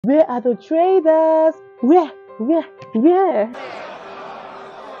Where are the traders? Where?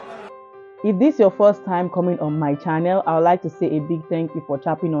 If this is your first time coming on my channel, I would like to say a big thank you for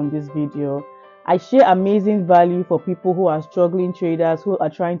tapping on this video. I share amazing value for people who are struggling traders who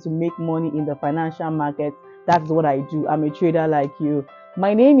are trying to make money in the financial market. That's what I do. I'm a trader like you.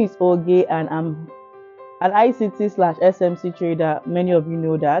 My name is Oge and I'm an ICT/SMC trader. Many of you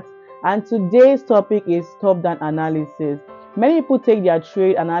know that. And today's topic is top-down analysis. Many people take their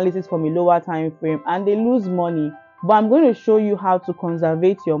trade analysis from a lower time frame and they lose money. But I'm going to show you how to conserve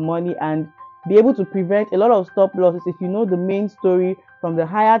your money and be able to prevent a lot of stop losses if you know the main story from the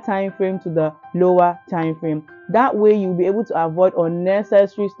higher time frame to the lower time frame. That way you'll be able to avoid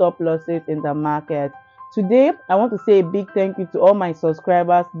unnecessary stop losses in the market. Today, I want to say a big thank you to all my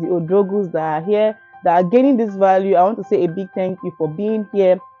subscribers, the Odogus that are here, that are gaining this value. I want to say a big thank you for being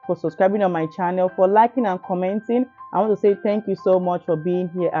here, for subscribing on my channel, for liking and commenting. I want to say thank you so much for being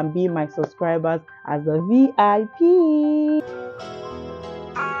here and being my subscribers as the VIP.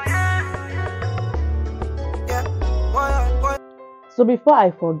 So before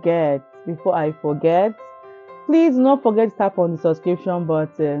I forget, please do not forget to tap on the subscription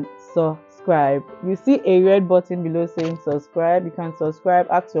button. Subscribe. You see a red button below saying subscribe. You can subscribe,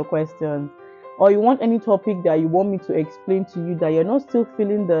 ask your questions, or you want any topic that you want me to explain to you that you're not still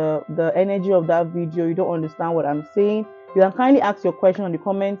feeling the energy of that video, you don't understand what I'm saying, you can kindly ask your question on the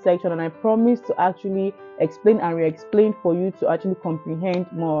comment section and I promise to actually explain and re-explain for you to actually comprehend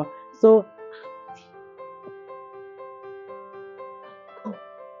more. So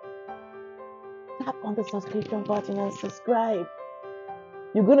tap on the subscription button and subscribe.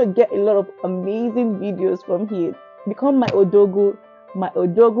 You're gonna get a lot of amazing videos from here. Become my Odogu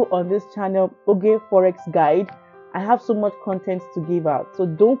on this channel, Oge Forex Guide. I have so much content to give out, so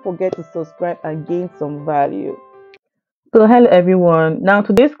don't forget to subscribe and gain some value. So hello everyone. Now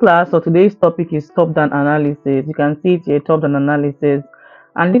today's class or today's topic is top-down analysis. You can see it here, top-down analysis,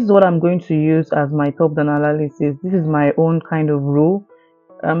 and this is what I'm going to use as my top-down analysis. This is my own kind of rule.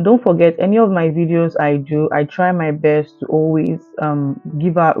 Don't forget, any of my videos I try my best to always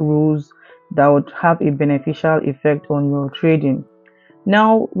give out rules that would have a beneficial effect on your trading.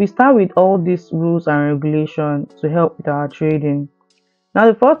 Now we start with all these rules and regulations to help with our trading. Now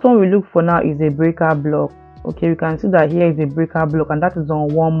the first one we look for now is a breaker block. Okay, you can see that here is a breaker block and that is on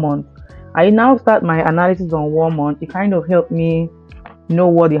 1 month. I now start my analysis on 1 month. It kind of helped me know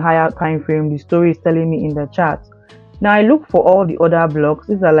what the higher time frame the story is telling me in the chart. Now I look for all the other blocks.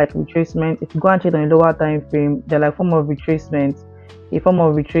 These are like retracement. If you go and check on a lower time frame, they're like a form of retracement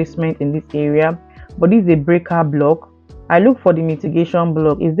in this area. But this is a breaker block. I look for the mitigation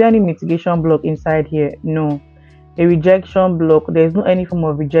block. Is there any mitigation block inside here? No. A rejection block. There is no any form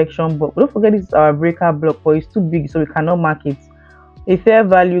of rejection block. Don't forget this is our breaker block, but it's too big, so we cannot mark it. A fair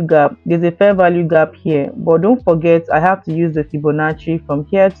value gap. There's a fair value gap here, but don't forget I have to use the Fibonacci from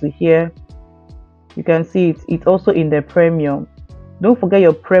here to here. You can see it's also in the premium. Don't forget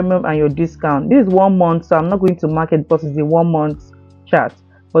your premium and your discount. This is 1 month, so I'm not going to mark it because it's a 1 month chart,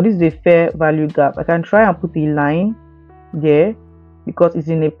 but this is a fair value gap. I can try and put a line there because it's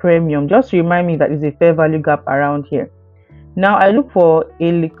in a premium, just to remind me that it's a fair value gap around here. Now I look for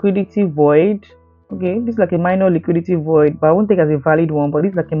a liquidity void. Okay, this is like a minor liquidity void, but I won't take as a valid one, but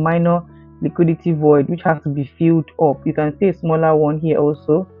it's like a minor liquidity void which has to be filled up. You can see a smaller one here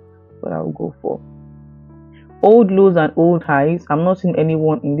also, but I will go for old lows and old highs. I'm not seeing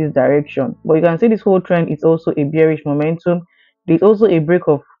anyone in this direction, but you can see this whole trend is also a bearish momentum. There's also a break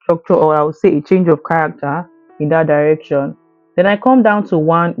of structure, or I would say a change of character in that direction. Then I come down to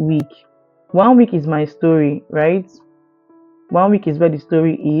 1 week. 1 week is my story, right? 1 week is where the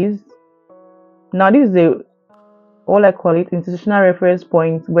story is. Now this is all I call it institutional reference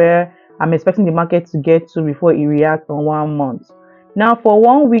point where I'm expecting the market to get to before it reacts on 1 month. Now for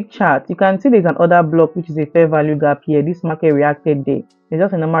 1 week chart, you can see there's another block which is a fair value gap here. This market reacted there. It's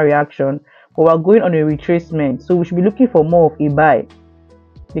just a normal reaction, but we're going on a retracement, so we should be looking for more of a buy.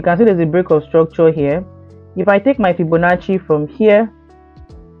 You can see there's a break of structure here. If I take my Fibonacci from here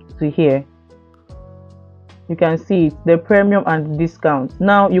to here, you can see it's the premium and the discount.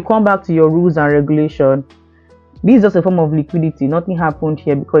 Now you come back to your rules and regulation. This is just a form of liquidity. Nothing happened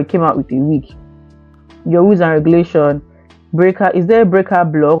here because it came out with a week. Your rules and regulation. Breaker. Is there a breaker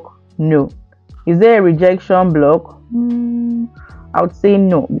block? No. Is there a rejection block? I would say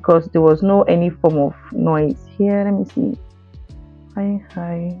no, because there was no any form of noise here. Let me see.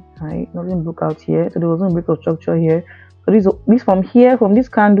 High. Nothing broke out here, so there was no break of structure here. So this from here, from this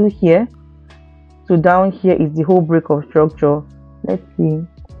candle here to down here is the whole break of structure. Let's see,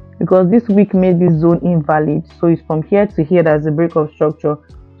 because this week made this zone invalid, so it's from here to here that's the break of structure.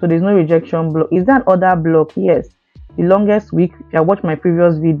 So there's no rejection block. Is that other block? Yes. The longest wick, if I watched my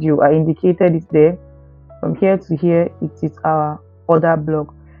previous video, I indicated it there. From here to here, it is our other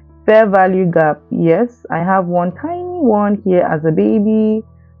block. Fair value gap, yes, I have one tiny one here as a baby.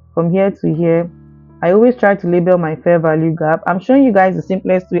 From here to here, I always try to label my fair value gap. I'm showing you guys the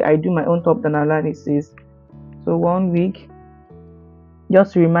simplest way I do my own top-down analysis. So 1 week,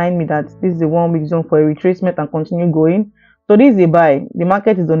 just to remind me that this is a 1 week zone for a retracement and continue going. So this is a buy. The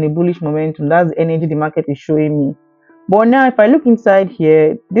market is on a bullish momentum. That's the energy the market is showing me. But now if I look inside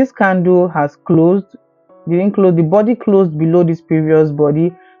here, this candle has closed. Didn't close, the body closed below this previous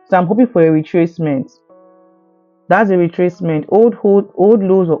body, so I'm hoping for a retracement. That's a retracement. Old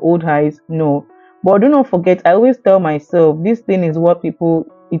lows or old highs, no. But do not forget, I always tell myself this thing is what people,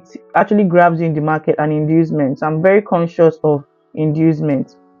 it actually grabs you in the market and inducement. So I'm very conscious of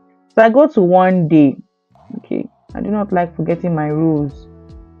inducement. So I go to 1 day. Okay, I do not like forgetting my rules.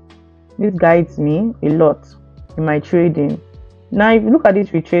 This guides me a lot in my trading. Now if you look at this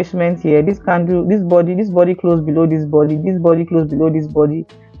retracement here, this candle, this body closed below this body closed below this body,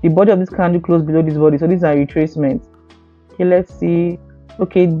 the body of this candle closed below this body. So these are retracements. Okay, let's see.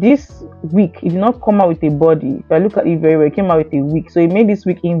 Okay, this wick, it did not come out with a body. If I look at it very well, it came out with a wick, so it made this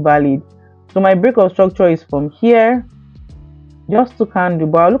wick invalid. So my break of structure is from here, just to candle,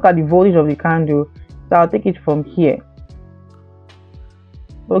 but I'll look at the voltage of the candle, so I'll take it from here.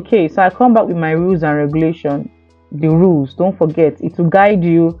 Okay, so I come back with my rules and regulation. The rules, don't forget, it will guide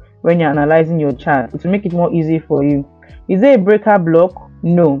you when you're analyzing your chart. It will make it more easy for you. Is there a breaker block?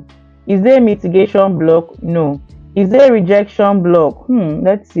 No. Is there a mitigation block? No. Is there a rejection block?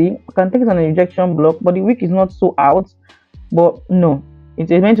 Let's see. I can take it on a rejection block, but the wick is not so out. But no, it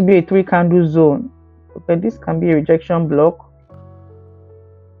is meant to be a 3 candle zone. Okay, this can be a rejection block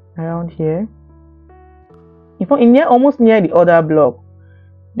around here. In here, almost near the other block.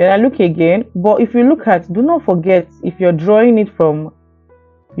 Then I look again, but if you look at, do not forget, if you're drawing it from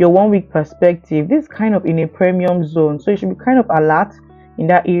your 1 week perspective, this is kind of in a premium zone, so you should be kind of alert in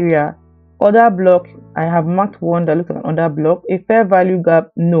that area. Other block, I have marked one that looks like another block. A fair value gap,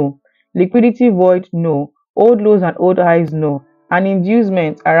 no. Liquidity void, no. Old lows and old highs, no. An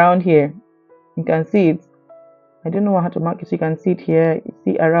inducement around here, you can see it. I don't know how to mark it, so you can see it here, you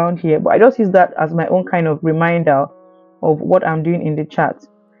see around here, but I just use that as my own kind of reminder of what I'm doing in the chart.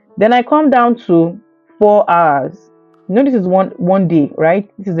 Then I come down to 4 hours. You know, this is one day, right?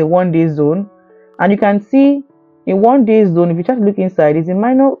 This is a 1 day zone, and you can see in 1 day zone, if you just look inside, it's a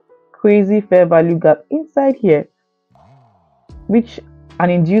minor crazy fair value gap inside here, which an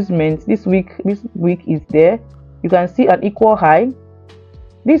inducement this week is there. You can see an equal high.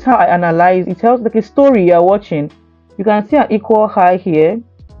 This is how I analyze. It tells like a story you're watching. You can see an equal high here.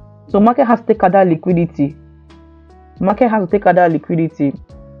 So market has to take other liquidity. Market has to take other liquidity.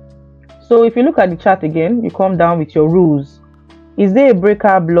 So if you look at the chart again, you come down with your rules. Is there a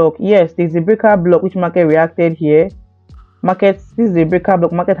breaker block? Yes, there's a breaker block which market reacted here. This is a breaker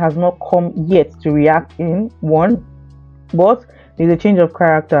block market has not come yet to react in one, but there's a change of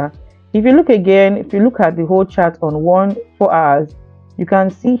character. If you look again, if you look at the whole chart on 4 hours, you can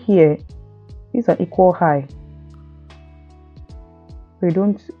see here this is an equal high. We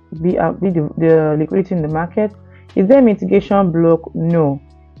don't be the liquidity in the market. Is there a mitigation block? No.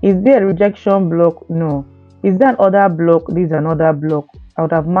 Is there a rejection block? No. Is there another block? This is another block. I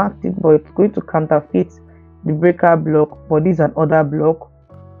would have marked it, but it's going to counterfeit the breaker block, but this is another block.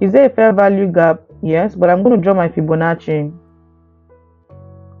 Is there a fair value gap? Yes, but I'm going to draw my Fibonacci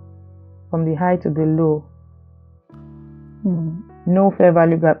from the high to the low. No fair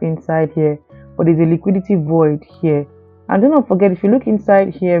value gap inside here, but there's a liquidity void here. And do not forget, if you look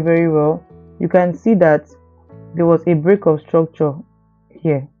inside here very well, you can see that there was a break of structure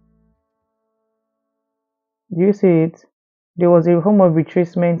here. Do you see it? There was a form of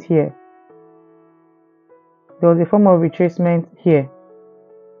retracement here. There was a form of retracement here.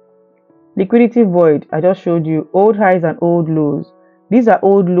 Liquidity void, I just showed you. Old highs and old lows. These are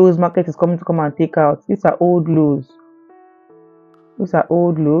old lows market is coming to come and take out. These are old lows. These are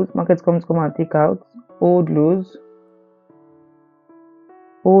old lows. Market is coming to come and take out. Old lows.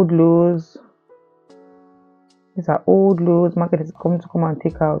 Old lows. These are old lows. Market is coming to come and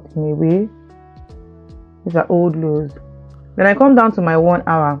take out in a way. These are old lows. Then I come down to my 1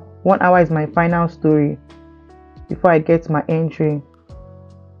 hour. 1 hour is my final story before I get my entry.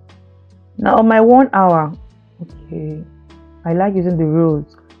 Now on my 1 hour, okay, I like using the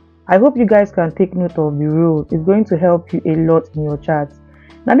rules. I hope you guys can take note of the rules. It's going to help you a lot in your charts.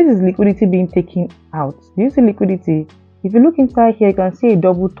 Now this is liquidity being taken out. Do you see liquidity? If you look inside here, you can see a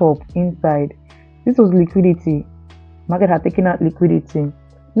double top inside. This was liquidity. Market had taken out liquidity.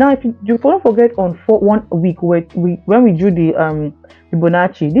 Now, if you don't forget on 1 week when we do the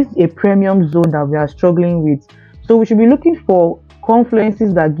Fibonacci, this is a premium zone that we are struggling with. So we should be looking for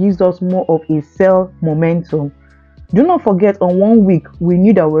confluences that gives us more of a sell momentum. Do not forget on 1 week we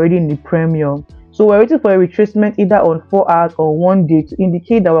knew that we're already in the premium. So we're waiting for a retracement either on 4 hours or 1 day to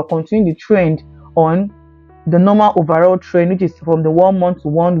indicate that we're continuing the trend on the normal overall trend, which is from the 1 month to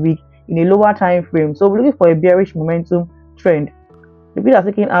 1 week in a lower time frame. So we're looking for a bearish momentum trend. The bid are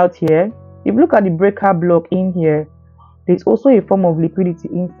taken out here. If you look at the breaker block in here, there's also a form of liquidity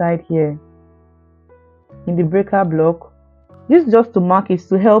inside here in the breaker block. This is just to mark it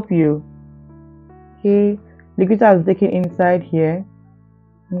to help you. Okay, liquidity is taken inside here.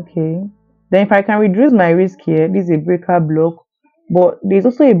 Okay, then if I can reduce my risk here, this is a breaker block, but there's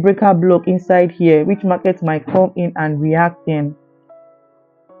also a breaker block inside here which markets might come in and react in.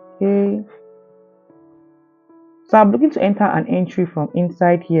 Okay, so I'm looking to enter an entry from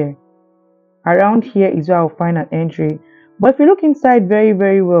inside here. Around here is where I'll find an entry. But if you look inside very,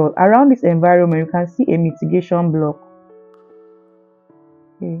 very well, around this environment, you can see a mitigation block.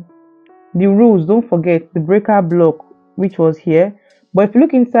 Okay. The rules, don't forget the breaker block, which was here. But if you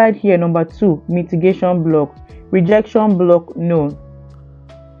look inside here, number 2, mitigation block, rejection block, no.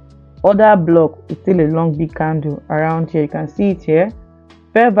 Other block is still a long big candle around here. You can see it here.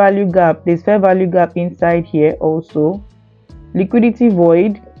 Fair value gap, there's fair value gap inside here also. Liquidity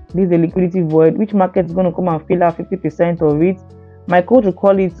void, this is a liquidity void, which market is going to come and fill out 50% of it. My coach will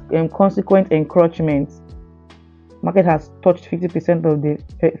call it consequent encroachment. Market has touched 50% of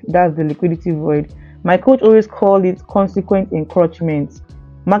that's the liquidity void. My coach always call it consequent encroachment.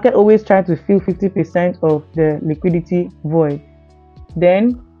 Market always try to fill 50% of the liquidity void.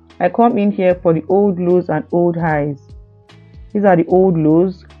 Then I come in here for the old lows and old highs. These are the old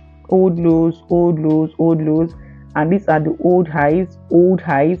lows, old lows, old lows, old lows, and these are the old highs, old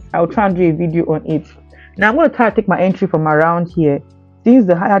highs. I'll try and do a video on it. Now I'm going to try to take my entry from around here, since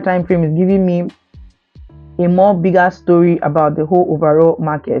the higher time frame is giving me a more bigger story about the whole overall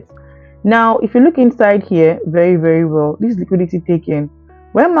market. Now, if you look inside here very, very well, this liquidity taken.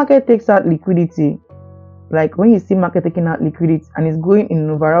 When market takes out liquidity, like when you see market taking out liquidity and it's going in an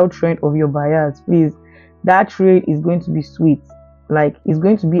overall trend of your buyers, please, that trade is going to be sweet. Like, it's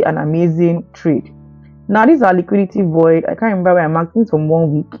going to be an amazing trade. Now, these are liquidity void. I can't remember where I'm marking from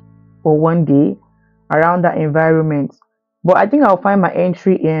 1 week or 1 day around that environment. But I think I'll find my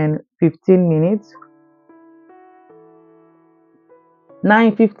entry in 15 minutes. Now,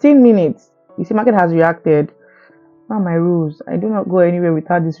 in 15 minutes, you see market has reacted. What are my rules? I do not go anywhere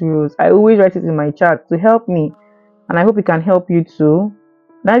without these rules. I always write it in my chart to help me. And I hope it can help you too.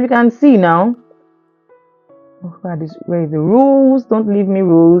 Now, if you can see now, oh God, where is the rules? Don't leave me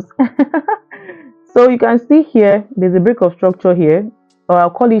rules. So you can see here, there's a break of structure here, or I'll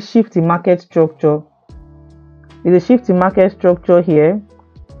call it shift in market structure. There's a shift in market structure here.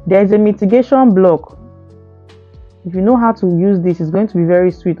 There's a mitigation block. If you know how to use this, it's going to be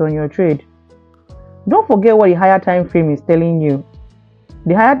very sweet on your trade. Don't forget what the higher time frame is telling you.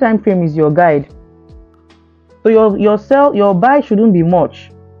 The higher time frame is your guide. So your buy shouldn't be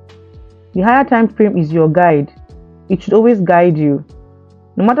much. The higher time frame is your guide. It should always guide you.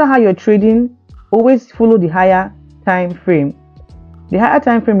 No matter how you're trading, always follow the higher time frame. The higher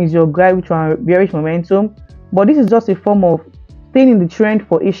time frame is your guide, which will bearish momentum, but this is just a form of staying in the trend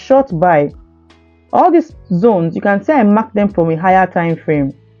for a short buy. All these zones, you can say I mark them from a higher time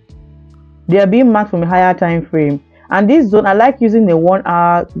frame. They are being marked from a higher time frame. And this zone, I like using the 1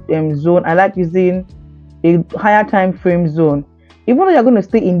 hour zone. I like using a higher time frame zone. Even though you're going to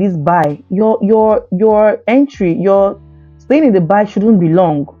stay in this buy, your entry, your staying in the buy shouldn't be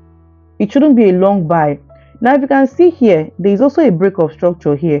long. It shouldn't be a long buy. Now, if you can see here, there is also a break of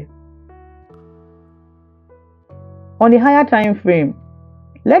structure here. On the higher time frame,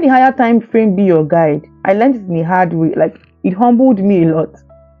 let the higher time frame be your guide. I learned it in a hard way. Like, it humbled me a lot.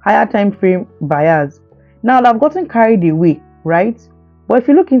 Higher time frame buyers. Now, I've gotten carried away, right? But if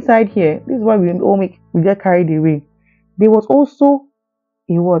you look inside here, this is why we get carried away. There was also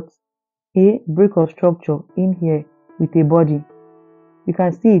a break of structure in here with a body. You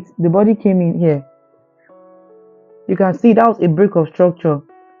can see it. The body came in here. You can see that was a break of structure.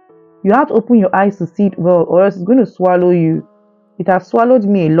 You have to open your eyes to see it well, or else it's going to swallow you. It has swallowed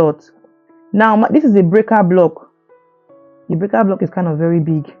me a lot. Now, this is a breaker block. The breaker block is kind of very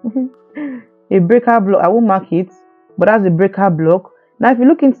big. A breaker block, I won't mark it, but that's a breaker block. Now, if you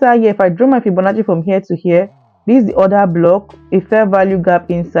look inside here, if I draw my Fibonacci from here to here, this is the other block, a fair value gap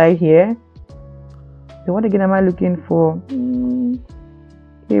inside here. So what again am I looking for?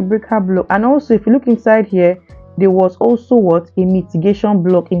 A breaker block. And also, if you look inside here, there was also what? A mitigation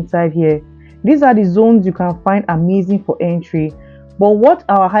block inside here. These are the zones you can find amazing for entry. But what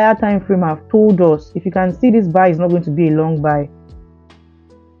our higher time frame have told us, if you can see, this buy is not going to be a long buy.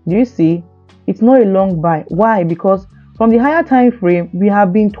 Do you see? It's not a long buy. Why? Because from the higher time frame, we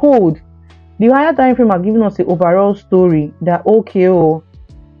have been told, the higher time frame has given us an overall story that okay, oh,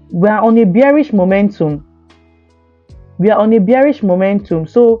 we are on a bearish momentum. We are on a bearish momentum.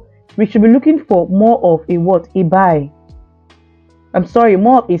 So we should be looking for more of a what? A buy. I'm sorry,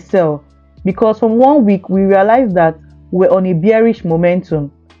 more of a sell. Because from 1 week, we realized that we're on a bearish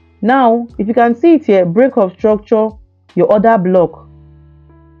momentum. Now, if you can see it here, break of structure, your order block.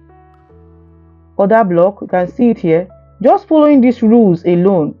 Order block, you can see it here. Just following these rules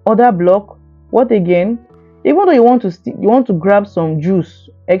alone, order block, what again? Even though you want to grab some juice,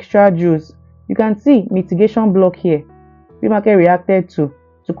 extra juice, you can see mitigation block here. Pre-market reacted to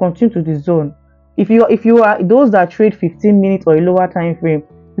continue to the zone. If you are those that trade 15 minutes or a lower time frame,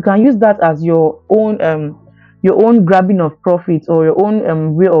 you can use that as your own grabbing of profits, or your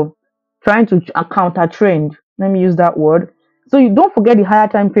own way of trying to counter trend. Let me use that word. So you don't forget the higher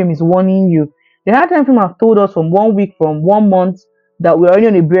time frame is warning you. The higher time frame have told us from 1 week, from 1 month, that we're already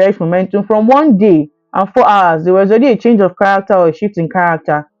on a bearish momentum. From 1 day and 4 hours, there was already a change of character or a shift in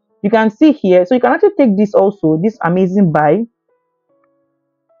character. You can see here. So you can actually take this also, this amazing buy.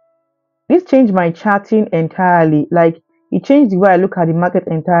 This changed my charting entirely. Like, it changed the way I look at the market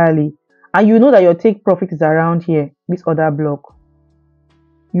entirely. And you know that your take profit is around here, this order block.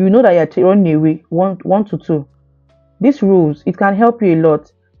 You know that you're running away, one to two. These rules, it can help you a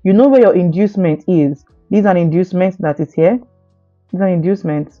lot. You know where your inducement is. These are inducements that is here. These are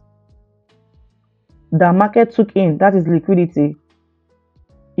inducements. The market took in, that is liquidity.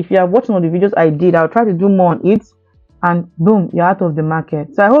 If you are watching all the videos I did, I'll try to do more on it. And boom, you're out of the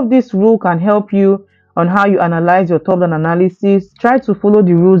market. So I hope this rule can help you on how you analyze your top-down analysis. Try to follow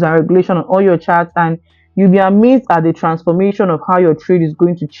the rules and regulation on all your charts, and you'll be amazed at the transformation of how your trade is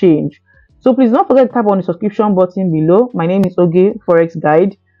going to change. So please don't forget to tap on the subscription button below. My name is Oge, Forex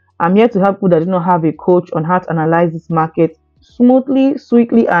Guide. I'm here to help people that do not have a coach on how to analyze this market smoothly,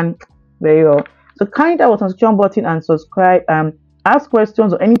 sweetly, and very well. So kindly tap on the subscription button and subscribe. Ask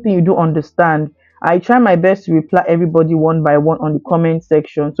questions or anything you don't understand. I try my best to reply everybody one by one on the comment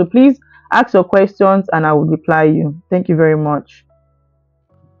section. So please ask your questions and I will reply you. Thank you very much.